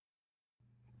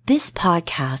This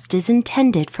podcast is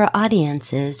intended for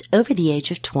audiences over the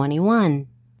age of 21.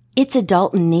 It's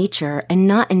adult in nature and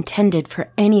not intended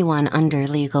for anyone under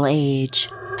legal age.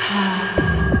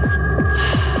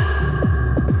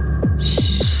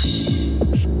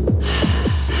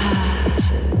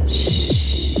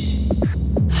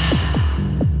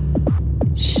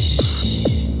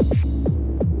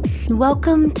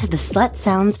 Welcome to the Slut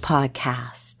Sounds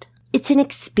podcast. It's an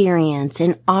experience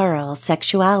in oral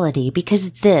sexuality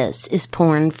because this is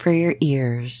porn for your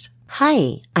ears.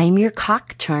 Hi, I'm your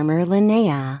cock charmer,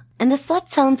 Linnea, and the Slut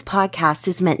Sounds podcast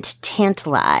is meant to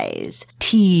tantalize,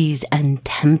 tease, and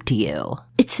tempt you.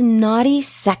 It's naughty,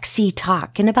 sexy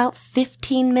talk in about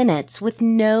 15 minutes with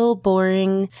no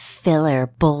boring filler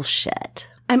bullshit.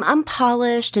 I'm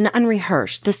unpolished and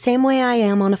unrehearsed the same way I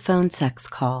am on a phone sex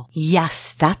call.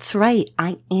 Yes, that's right.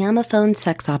 I am a phone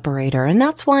sex operator, and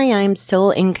that's why I'm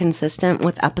so inconsistent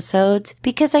with episodes,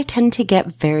 because I tend to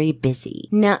get very busy.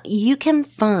 Now, you can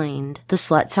find the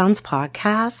Slut Sounds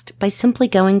podcast by simply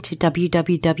going to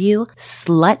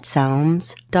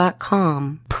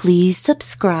www.slutsounds.com. Please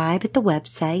subscribe at the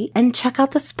website and check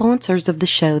out the sponsors of the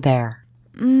show there.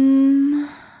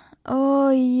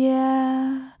 Oh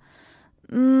yeah.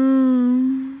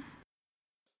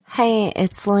 Hey,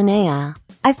 it's Linnea.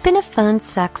 I've been a phone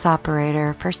sex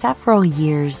operator for several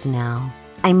years now.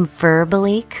 I'm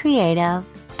verbally creative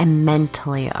and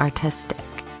mentally artistic.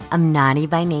 I'm naughty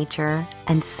by nature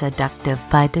and seductive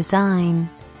by design.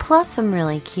 Plus, I'm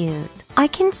really cute. I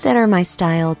consider my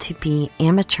style to be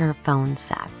amateur phone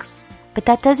sex, but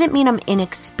that doesn't mean I'm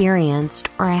inexperienced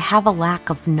or I have a lack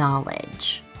of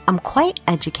knowledge. I'm quite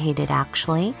educated,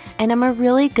 actually, and I'm a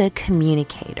really good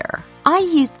communicator. I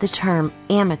use the term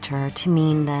amateur to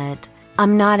mean that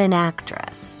I'm not an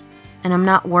actress, and I'm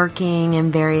not working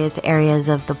in various areas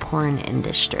of the porn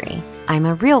industry. I'm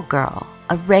a real girl,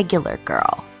 a regular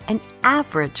girl, an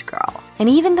average girl, and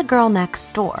even the girl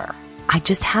next door. I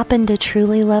just happen to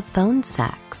truly love phone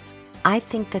sex. I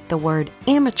think that the word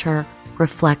amateur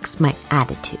reflects my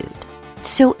attitude.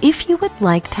 So if you would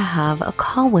like to have a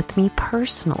call with me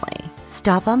personally,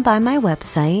 stop on by my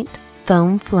website,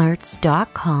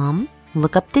 phoneflirts.com,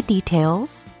 look up the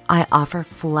details. I offer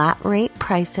flat rate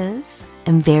prices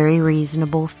and very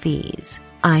reasonable fees.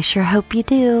 I sure hope you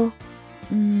do.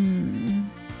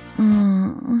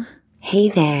 Hey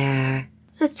there.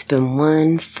 It's been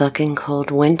one fucking cold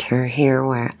winter here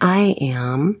where I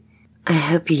am. I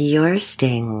hope you're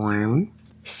staying warm.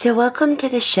 So welcome to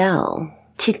the show.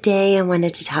 Today I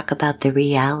wanted to talk about the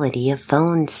reality of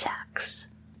phone sex.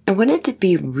 I wanted to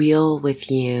be real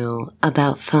with you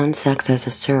about phone sex as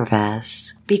a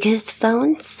service because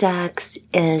phone sex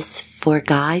is for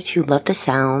guys who love the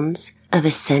sounds of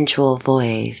a sensual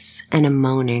voice and a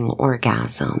moaning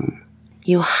orgasm.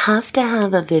 You have to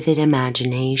have a vivid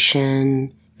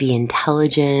imagination, be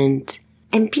intelligent,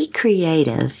 and be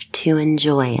creative to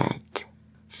enjoy it.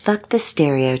 Fuck the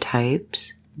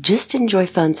stereotypes. Just enjoy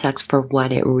phone sex for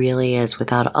what it really is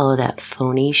without all of that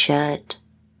phony shit.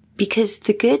 Because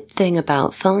the good thing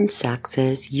about phone sex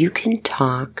is you can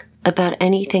talk about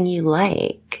anything you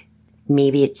like.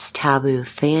 Maybe it's taboo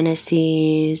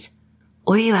fantasies,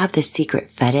 or you have the secret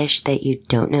fetish that you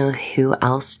don't know who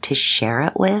else to share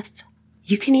it with.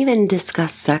 You can even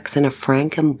discuss sex in a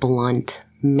frank and blunt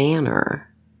manner.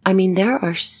 I mean, there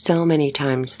are so many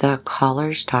times that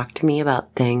callers talk to me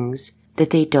about things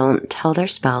that they don't tell their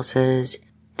spouses,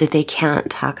 that they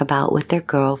can't talk about with their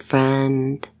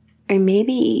girlfriend, or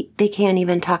maybe they can't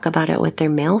even talk about it with their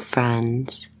male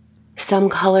friends. Some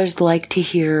callers like to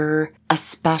hear a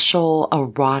special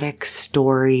erotic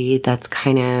story that's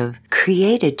kind of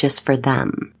created just for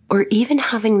them, or even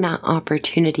having that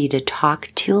opportunity to talk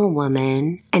to a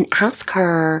woman and ask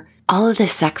her all of the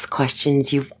sex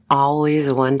questions you've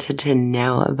always wanted to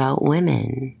know about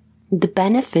women. The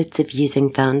benefits of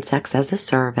using phone sex as a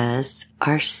service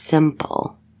are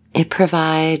simple. It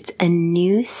provides a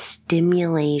new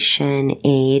stimulation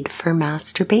aid for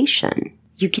masturbation.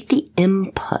 You get the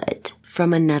input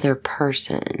from another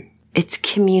person. It's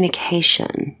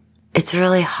communication. It's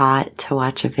really hot to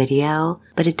watch a video,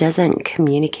 but it doesn't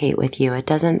communicate with you. It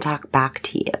doesn't talk back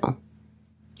to you.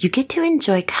 You get to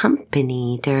enjoy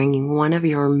company during one of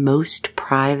your most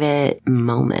private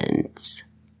moments.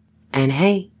 And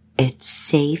hey, it's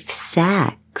safe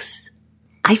sex.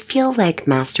 I feel like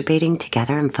masturbating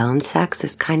together in phone sex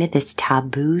is kind of this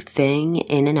taboo thing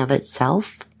in and of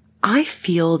itself. I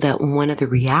feel that one of the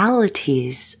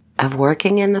realities of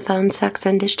working in the phone sex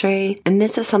industry, and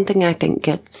this is something I think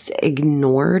gets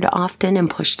ignored often and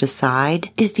pushed aside,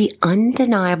 is the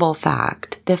undeniable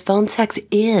fact that phone sex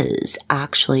is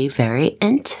actually very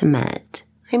intimate.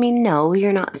 I mean, no,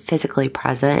 you're not physically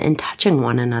present and touching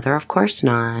one another, of course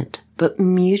not. But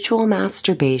mutual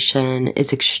masturbation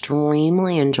is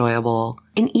extremely enjoyable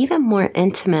and even more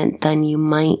intimate than you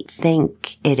might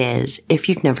think it is if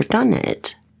you've never done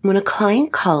it. When a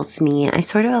client calls me, I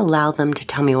sort of allow them to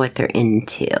tell me what they're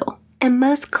into. And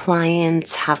most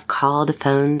clients have called a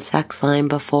phone sex line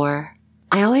before.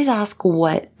 I always ask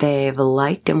what they've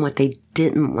liked and what they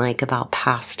didn't like about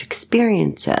past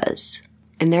experiences.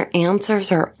 And their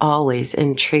answers are always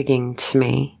intriguing to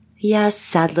me. Yes,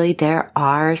 sadly, there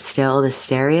are still the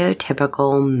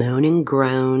stereotypical moan and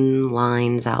groan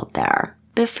lines out there.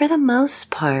 But for the most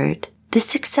part, the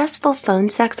successful phone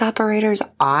sex operators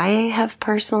I have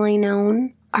personally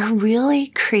known are really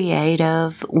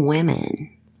creative women.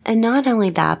 And not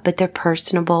only that, but they're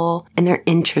personable and they're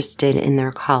interested in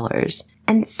their callers.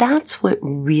 And that's what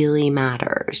really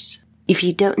matters. If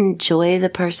you don't enjoy the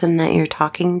person that you're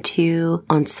talking to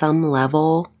on some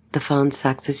level, the phone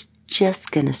sex is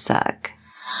just gonna suck.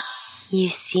 You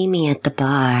see me at the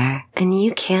bar, and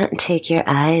you can't take your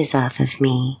eyes off of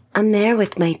me. I'm there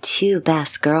with my 2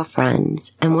 best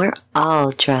girlfriends, and we're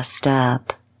all dressed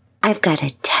up. I've got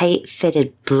a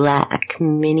tight-fitted black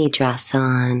mini dress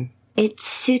on. It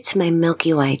suits my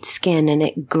milky white skin, and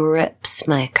it grips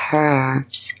my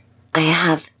curves. I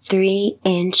have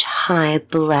 3-inch-high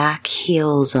black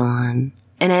heels on,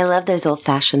 and I love those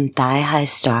old-fashioned thigh-high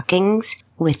stockings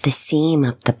with the seam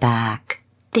up the back.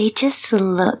 They just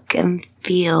look and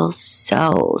feel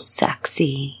so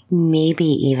sexy, maybe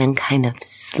even kind of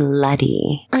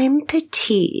slutty. I'm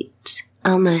petite,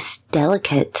 almost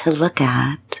delicate to look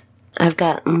at. I've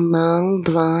got long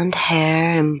blonde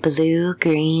hair and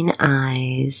blue-green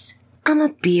eyes. I'm a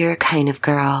beer kind of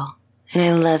girl, and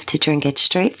I love to drink it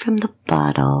straight from the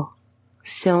bottle.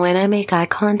 So when I make eye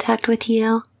contact with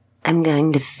you, I'm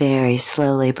going to very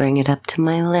slowly bring it up to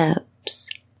my lips.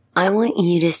 I want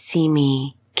you to see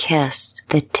me kiss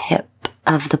the tip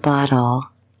of the bottle.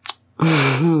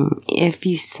 If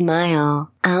you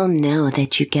smile, I'll know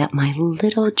that you get my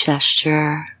little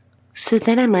gesture. So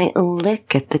then I might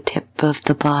lick at the tip of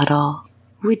the bottle.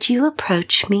 Would you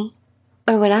approach me?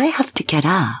 Or would I have to get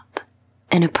up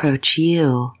and approach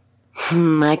you?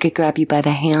 I could grab you by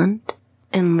the hand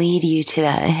and lead you to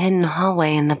that hidden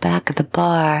hallway in the back of the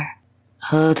bar.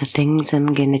 Oh, the things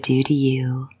I'm gonna do to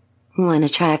you. Want to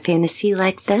try a fantasy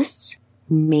like this?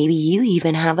 Maybe you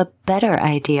even have a better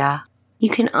idea. You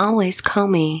can always call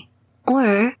me.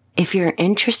 Or, if you're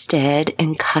interested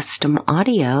in custom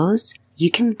audios, you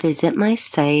can visit my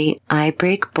site,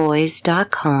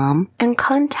 ibreakboys.com, and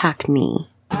contact me.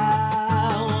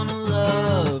 I wanna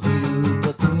love you,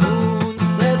 but the moon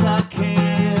says I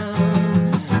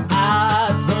can't.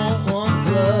 I don't want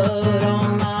blood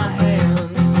on my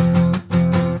hands.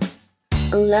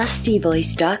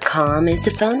 LustyVoice.com is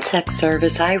a phone sex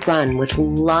service I run with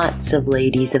lots of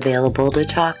ladies available to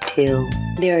talk to.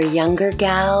 There are younger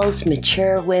gals,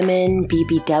 mature women,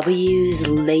 BBWs,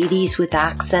 ladies with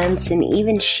accents, and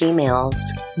even she-males.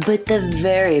 But the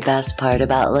very best part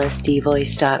about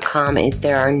LustyVoice.com is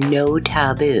there are no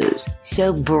taboos.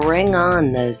 So bring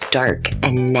on those dark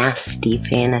and nasty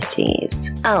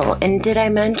fantasies. Oh, and did I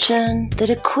mention that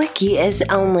a quickie is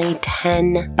only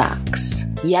 $10?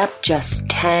 Yep, just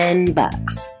 $10.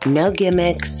 No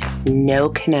gimmicks, no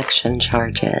connection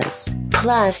charges.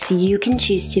 Plus, you can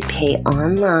choose to pay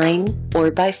online or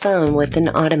by phone with an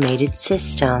automated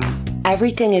system.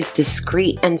 Everything is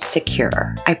discreet and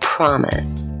secure, I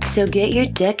promise. So get your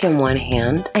dick in one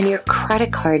hand and your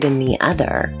credit card in the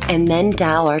other, and then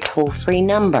dial our toll-free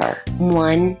number,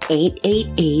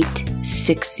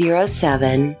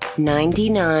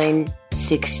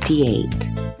 1-888-607-9968.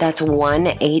 That's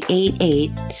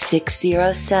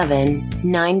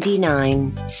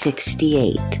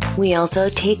 1-888-607-9968. We also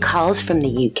take calls from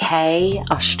the UK,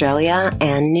 Australia,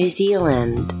 and New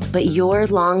Zealand, but your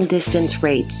long-distance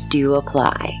rates do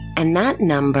apply. And that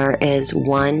number is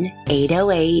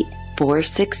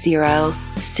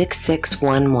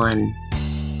 1-808-460-6611.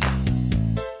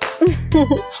 Hey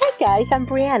guys, I'm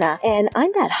Brianna, and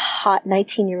I'm that hot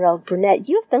 19-year-old brunette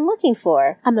you've been looking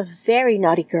for. I'm a very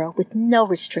naughty girl with no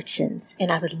restrictions, and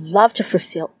I would love to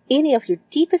fulfill any of your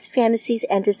deepest fantasies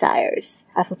and desires.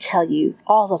 I will tell you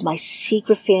all of my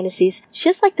secret fantasies,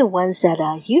 just like the ones that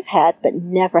you've had but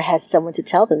never had someone to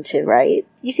tell them to, right?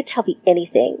 You can tell me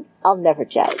anything. I'll never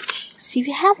judge. So if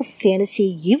you have a fantasy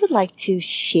you would like to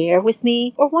share with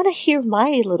me or want to hear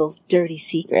my little dirty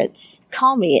secrets,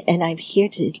 call me and I'm here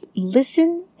to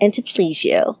listen and to please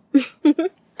you.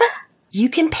 You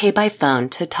can pay by phone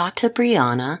to talk to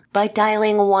Brianna by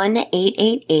dialing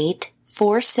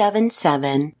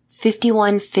 1-888-477-56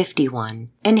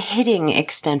 5151 and hitting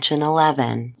extension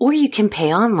 11. Or you can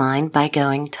pay online by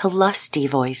going to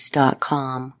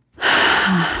lustyvoice.com.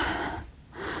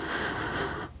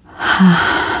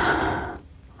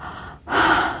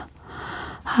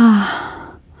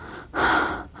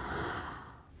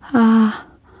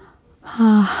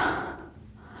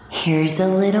 Here's a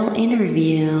little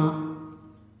interview.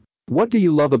 What do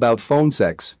you love about phone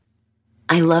sex?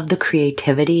 I love the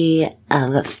creativity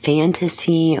of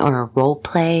fantasy or role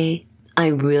play. I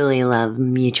really love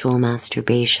mutual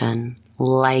masturbation,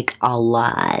 like a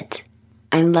lot.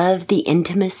 I love the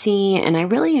intimacy, and I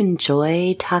really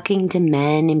enjoy talking to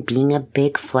men and being a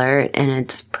big flirt, and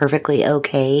it's perfectly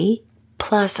okay.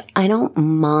 Plus, I don't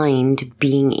mind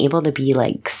being able to be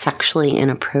like sexually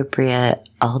inappropriate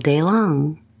all day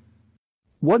long.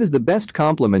 What is the best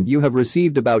compliment you have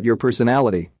received about your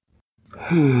personality?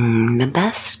 The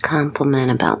best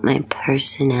compliment about my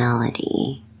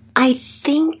personality. I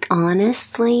think,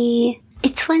 honestly,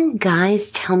 it's when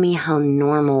guys tell me how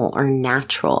normal or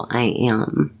natural I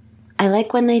am. I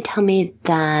like when they tell me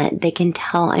that they can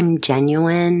tell I'm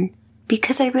genuine,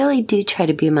 because I really do try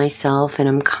to be myself and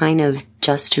I'm kind of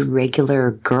just a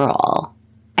regular girl.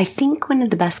 I think one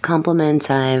of the best compliments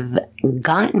I've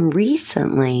gotten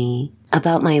recently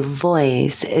about my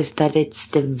voice is that it's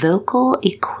the vocal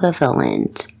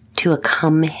equivalent to a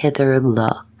come hither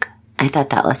look. I thought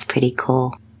that was pretty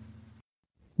cool.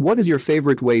 What is your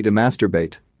favorite way to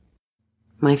masturbate?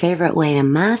 My favorite way to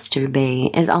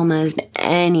masturbate is almost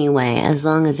any way, as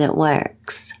long as it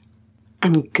works.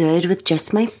 I'm good with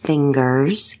just my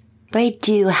fingers, but I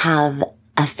do have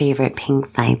a favorite pink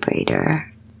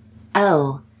vibrator.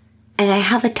 Oh, and I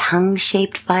have a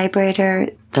tongue-shaped vibrator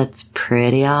that's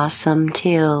pretty awesome,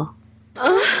 too.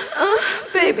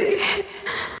 Baby.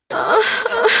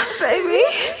 Baby.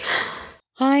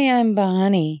 Hi, I'm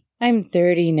Bonnie. I'm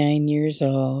 39 years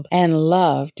old and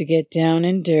love to get down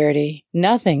and dirty.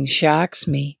 Nothing shocks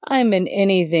me. I'm an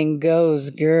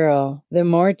anything-goes girl. The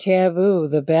more taboo,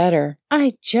 the better.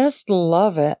 I just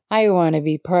love it. I want to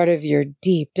be part of your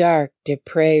deep, dark,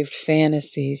 depraved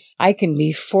fantasies. I can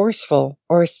be forceful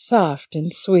or soft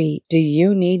and sweet. Do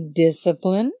you need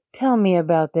discipline? Tell me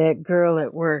about that girl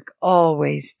at work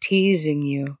always teasing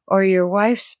you, or your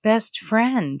wife's best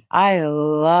friend. I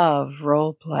love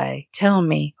role play. Tell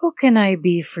me, who can I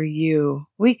be for you?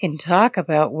 We can talk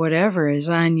about whatever is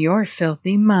on your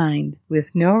filthy mind,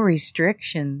 with no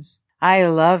restrictions. I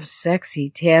love sexy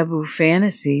taboo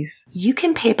fantasies. You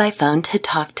can pay by phone to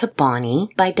talk to Bonnie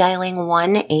by dialing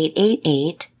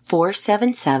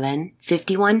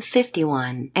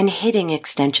 1-888-477-5151 and hitting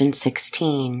extension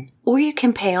 16. Or you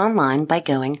can pay online by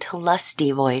going to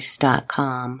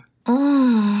lustyvoice.com.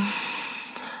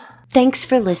 Thanks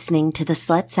for listening to the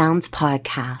Slut Sounds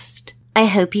podcast. I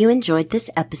hope you enjoyed this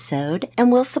episode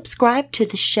and will subscribe to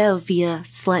the show via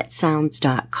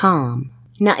slutsounds.com.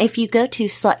 Now, if you go to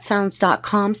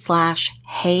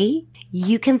slutsounds.com/hey,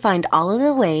 you can find all of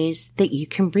the ways that you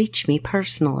can reach me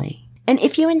personally. And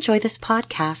if you enjoy this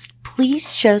podcast,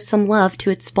 please show some love to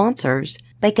its sponsors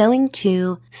by going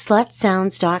to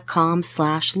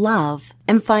slutsounds.com/love.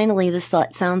 And finally, the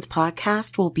Slut Sounds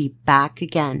podcast will be back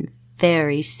again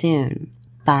very soon.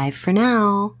 Bye for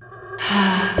now.